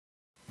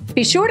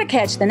Be sure to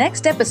catch the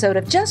next episode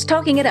of Just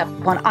Talking It Up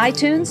on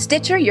iTunes,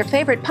 Stitcher, your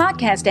favorite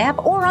podcast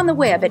app, or on the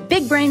web at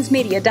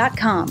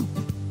bigbrainsmedia.com.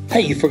 Hey,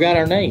 you forgot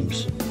our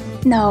names.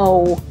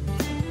 No.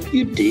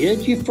 You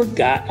did. You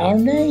forgot our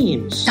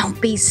names.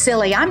 Don't be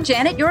silly. I'm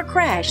Janet, you're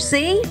Crash,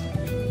 see?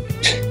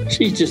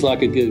 She's just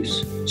like a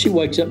goose. She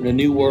wakes up in a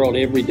new world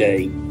every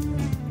day.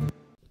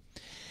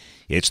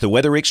 It's the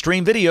Weather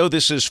Xtreme video.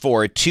 This is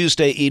for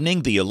Tuesday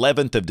evening, the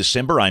 11th of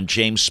December. I'm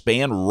James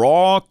Spann.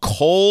 Raw,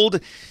 cold,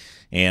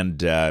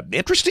 and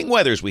interesting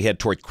weather as we head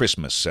toward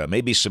Christmas.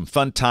 Maybe some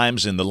fun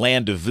times in the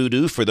land of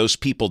voodoo for those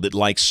people that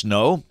like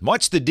snow.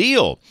 What's the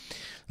deal?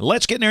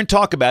 Let's get in there and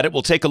talk about it.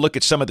 We'll take a look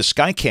at some of the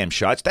sky cam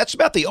shots. That's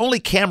about the only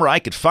camera I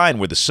could find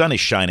where the sun is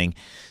shining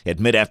at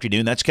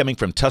mid-afternoon. That's coming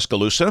from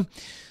Tuscaloosa.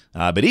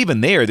 But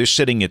even there, they're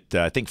sitting at,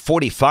 I think,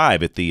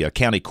 45 at the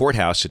county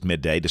courthouse at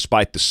midday,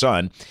 despite the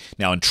sun.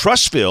 Now, in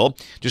Trussville,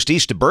 just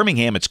east of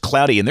Birmingham, it's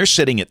cloudy, and they're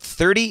sitting at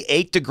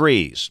 38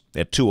 degrees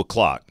at 2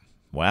 o'clock.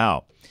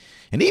 Wow.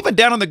 And even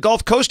down on the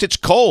Gulf Coast, it's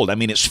cold. I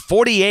mean, it's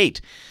 48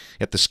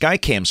 at the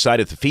Skycam site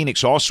at the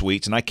Phoenix All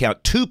Suites, and I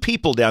count 2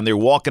 people down there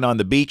walking on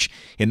the beach,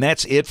 and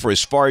that's it for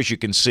as far as you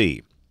can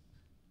see.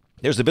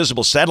 There's the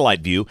visible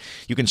satellite view.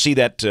 You can see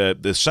that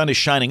the sun is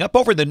shining up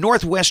over the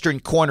northwestern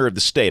corner of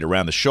the state,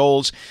 around the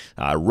Shoals,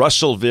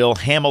 Russellville,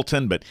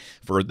 Hamilton. But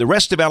for the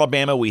rest of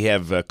Alabama, we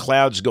have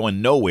clouds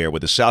going nowhere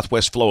with a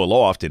southwest flow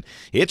aloft, and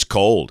it's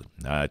cold.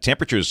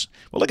 Temperatures,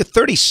 well, look at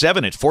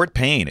 37 at Fort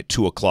Payne at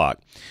 2 o'clock.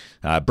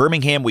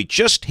 Birmingham, we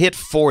just hit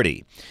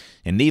 40.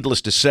 And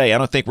needless to say, I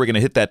don't think we're going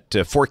to hit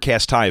that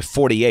forecast high of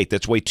 48.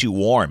 That's way too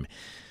warm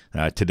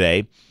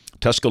today.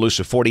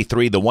 Tuscaloosa,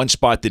 43. The one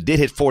spot that did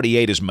hit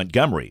 48 is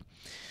Montgomery.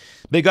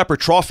 Big upper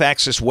trough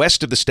axis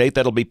west of the state.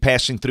 That'll be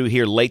passing through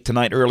here late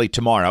tonight, early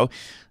tomorrow.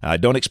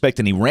 Don't expect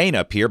any rain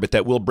up here, but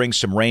that will bring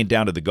some rain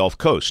down to the Gulf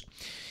Coast.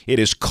 It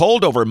is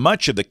cold over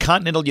much of the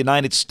continental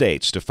United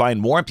States. To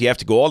find warmth, you have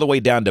to go all the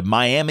way down to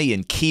Miami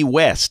and Key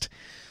West.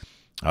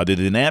 Other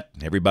than that,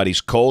 everybody's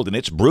cold, and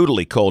it's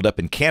brutally cold up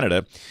in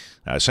Canada.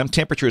 Some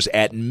temperatures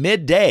at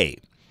midday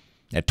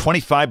at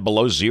 25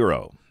 below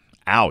zero.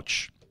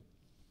 Ouch.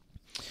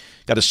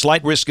 Got a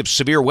slight risk of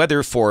severe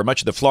weather for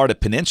much of the Florida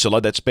Peninsula.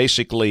 That's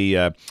basically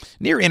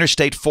near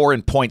Interstate 4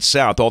 and Point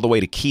South, all the way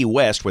to Key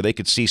West, where they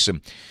could see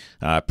some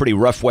pretty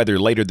rough weather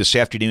later this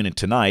afternoon and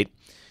tonight.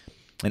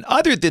 And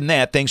other than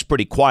that, things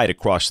pretty quiet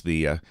across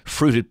the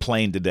fruited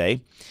plain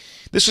today.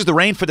 This is the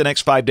rain for the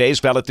next 5 days,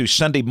 valid through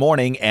Sunday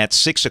morning at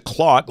 6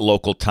 o'clock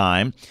local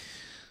time,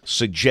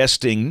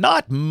 suggesting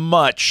not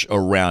much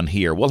around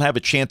here. We'll have a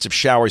chance of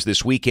showers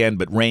this weekend,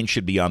 but rain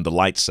should be on the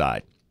light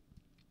side.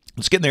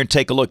 Let's get in there and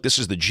take a look. This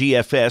is the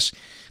GFS,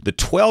 the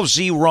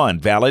 12Z run,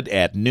 valid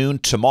at noon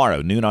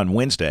tomorrow, noon on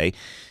Wednesday.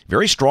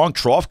 Very strong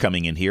trough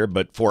coming in here,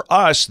 but for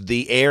us,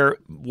 the air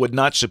would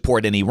not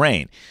support any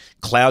rain.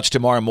 Clouds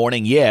tomorrow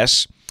morning,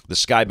 yes. The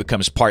sky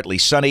becomes partly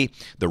sunny.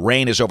 The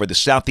rain is over the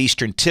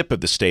southeastern tip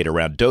of the state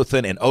around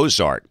Dothan and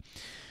Ozark,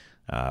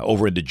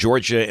 over into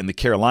Georgia and the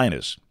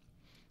Carolinas.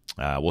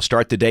 We'll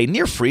start the day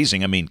near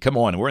freezing. I mean, come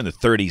on, we're in the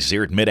 30s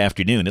here at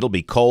mid-afternoon. It'll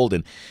be cold,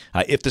 and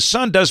if the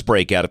sun does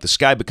break out, if the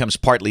sky becomes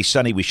partly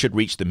sunny, we should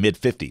reach the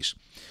mid-50s.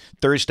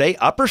 Thursday,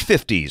 upper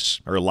 50s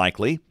are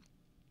likely.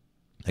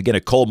 Again,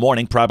 a cold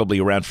morning,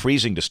 probably around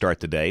freezing to start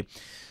the day.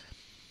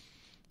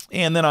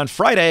 And then on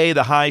Friday,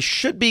 the high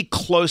should be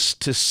close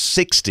to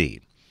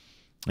 60.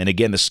 And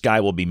again, the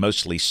sky will be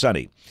mostly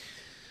sunny.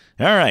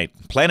 All right,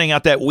 planning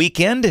out that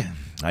weekend?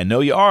 I know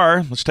you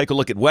are. Let's take a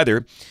look at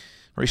weather.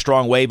 Very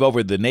strong wave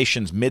over the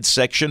nation's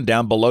midsection.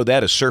 Down below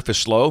that, a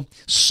surface low,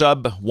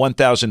 sub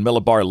 1,000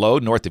 millibar low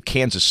north of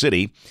Kansas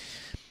City.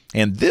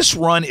 And this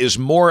run is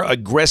more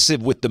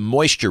aggressive with the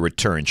moisture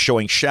return,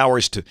 showing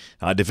showers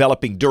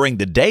developing during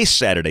the day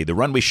Saturday. The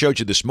run we showed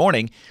you this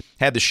morning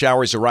had the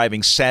showers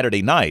arriving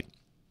Saturday night.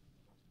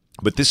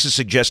 But this is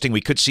suggesting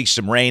we could see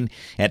some rain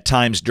at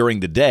times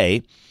during the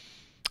day,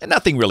 and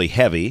nothing really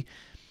heavy.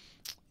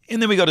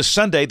 And then we go to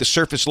Sunday. The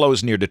surface low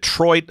is near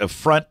Detroit, a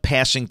front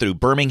passing through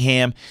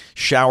Birmingham,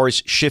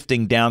 showers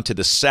shifting down to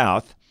the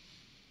south.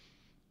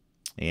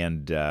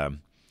 And, the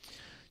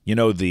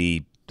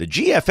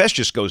GFS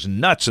just goes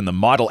nuts in the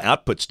model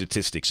output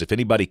statistics. If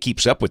anybody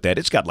keeps up with that,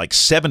 it's got like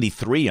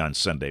 73 on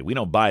Sunday. We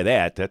don't buy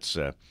that. That's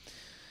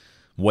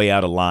way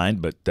out of line,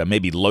 but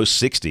maybe low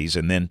 60s.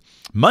 And then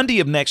Monday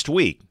of next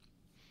week,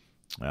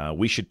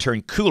 we should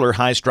turn cooler.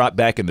 Highs drop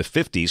back in the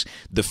 50s.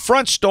 The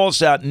front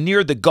stalls out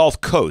near the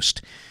Gulf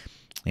Coast.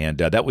 And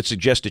that would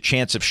suggest a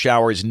chance of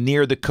showers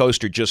near the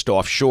coast or just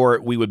offshore.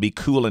 We would be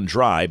cool and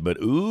dry,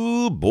 but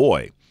ooh,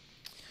 boy.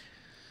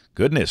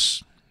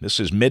 Goodness. This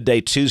is midday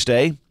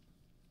Tuesday.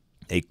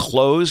 A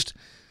closed,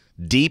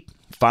 deep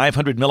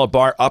 500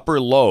 millibar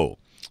upper low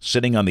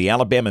sitting on the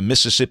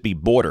Alabama-Mississippi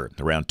border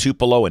around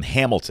Tupelo and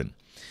Hamilton.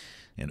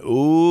 And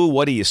ooh,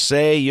 what do you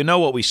say? You know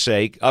what we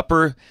say.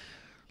 Upper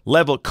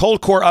level,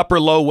 cold core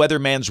upper low,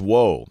 weatherman's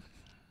woe.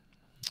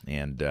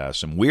 And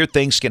some weird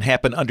things can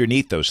happen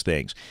underneath those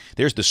things.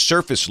 There's the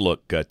surface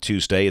look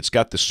Tuesday. It's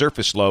got the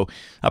surface low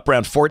up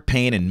around Fort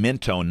Payne and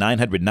Mentone,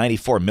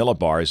 994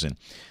 millibars. And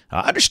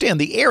Understand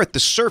the air at the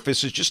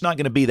surface is just not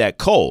going to be that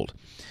cold.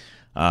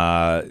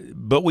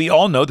 But we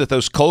all know that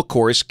those cold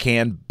cores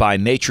can, by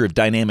nature of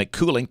dynamic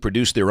cooling,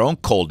 produce their own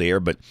cold air.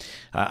 But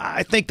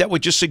I think that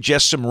would just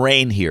suggest some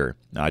rain here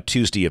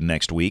Tuesday of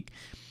next week.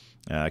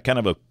 Kind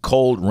of a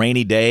cold,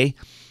 rainy day.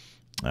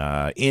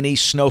 Any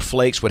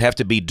snowflakes would have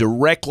to be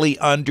directly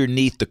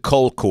underneath the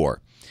cold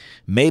core.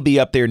 Maybe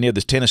up there near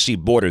the Tennessee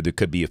border there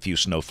could be a few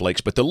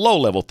snowflakes, but the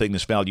low-level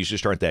thickness values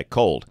just aren't that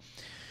cold.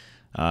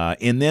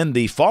 And then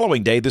the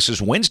following day, this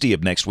is Wednesday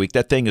of next week,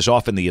 that thing is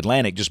off in the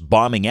Atlantic just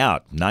bombing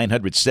out,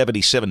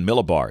 977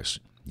 millibars.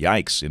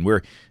 Yikes. And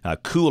we're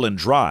cool and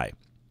dry.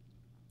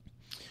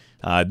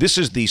 This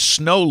is the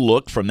snow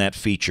look from that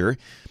feature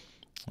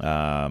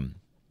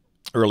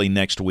early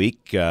next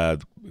week.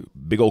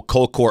 Big old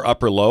cold core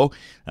upper low.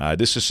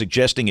 This is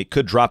suggesting it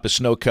could drop a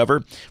snow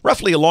cover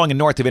roughly along and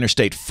north of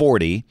Interstate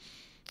 40.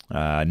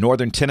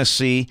 Northern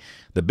Tennessee,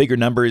 the bigger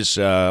numbers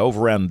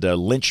over around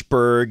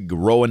Lynchburg,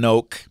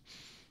 Roanoke,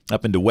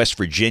 up into West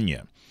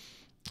Virginia.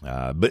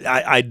 But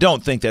I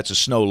don't think that's a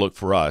snow look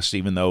for us,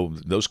 even though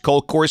those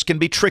cold cores can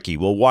be tricky.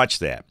 We'll watch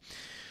that.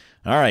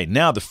 All right,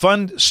 now the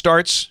fun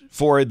starts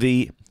for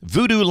the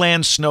Voodoo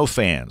Land snow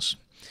fans.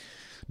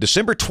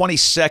 December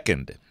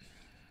 22nd,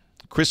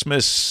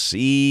 Christmas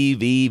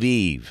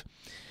Eve.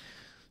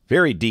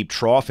 Very deep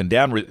trough, and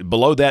down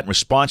below that, in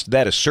response to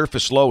that, a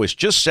surface low is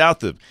just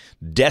south of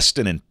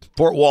Destin and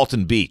Fort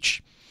Walton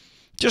Beach.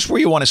 Just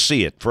where you want to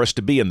see it, for us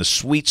to be in the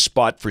sweet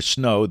spot for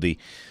snow. The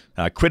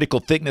critical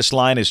thickness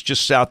line is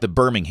just south of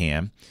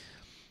Birmingham.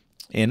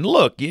 And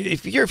look,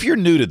 if you're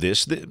new to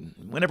this,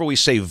 whenever we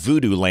say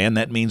Voodoo Land,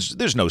 that means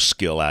there's no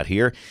skill out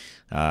here.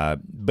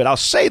 But I'll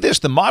say this,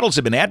 the models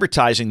have been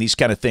advertising these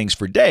kind of things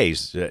for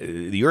days,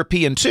 the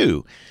European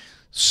too.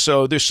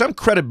 So there's some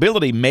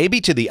credibility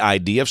maybe to the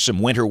idea of some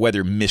winter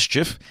weather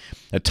mischief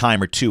a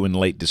time or two in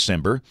late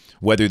December.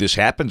 Whether this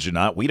happens or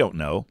not, we don't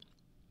know.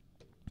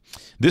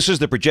 This is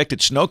the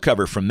projected snow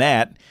cover from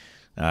that.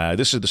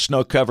 This is the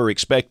snow cover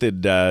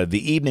expected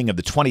the evening of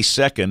the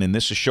 22nd, and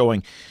this is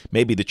showing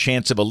maybe the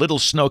chance of a little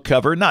snow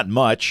cover, not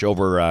much,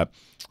 over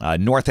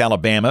North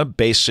Alabama,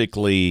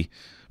 basically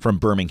from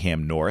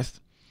Birmingham north.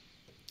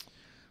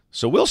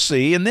 So we'll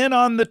see. And then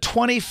on the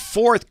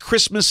 24th,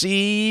 Christmas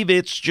Eve,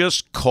 it's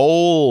just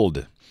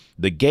cold.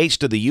 The gates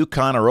to the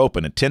Yukon are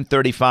open at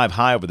 10:35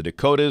 high over the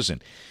Dakotas,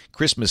 and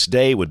Christmas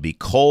Day would be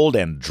cold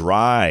and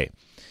dry.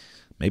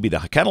 Maybe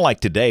kind of like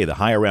today, the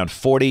high around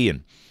 40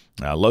 and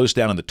lows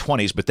down in the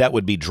 20s, but that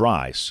would be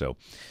dry. So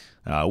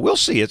we'll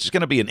see. It's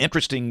going to be an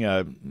interesting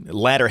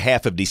latter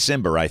half of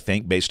December, I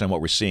think, based on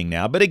what we're seeing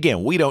now. But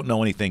again, we don't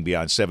know anything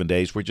beyond 7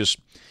 days. We're just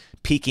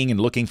peeking and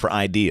looking for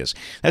ideas.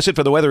 That's it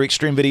for the Weather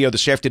Xtreme video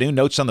this afternoon.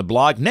 Notes on the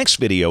blog. Next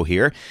video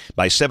here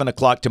by 7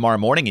 o'clock tomorrow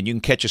morning, and you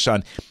can catch us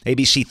on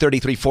ABC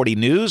 3340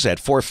 News at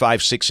 4,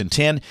 5, 6, and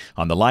 10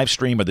 on the live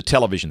stream or the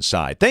television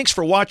side. Thanks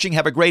for watching.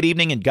 Have a great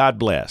evening, and God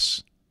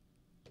bless.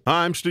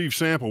 Hi, I'm Steve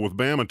Sample with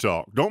Bama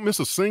Talk. Don't miss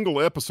a single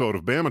episode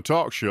of Bama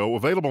Talk Show,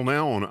 available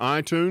now on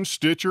iTunes,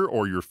 Stitcher,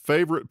 or your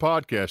favorite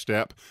podcast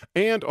app,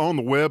 and on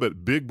the web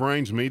at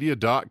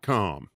bigbrainsmedia.com.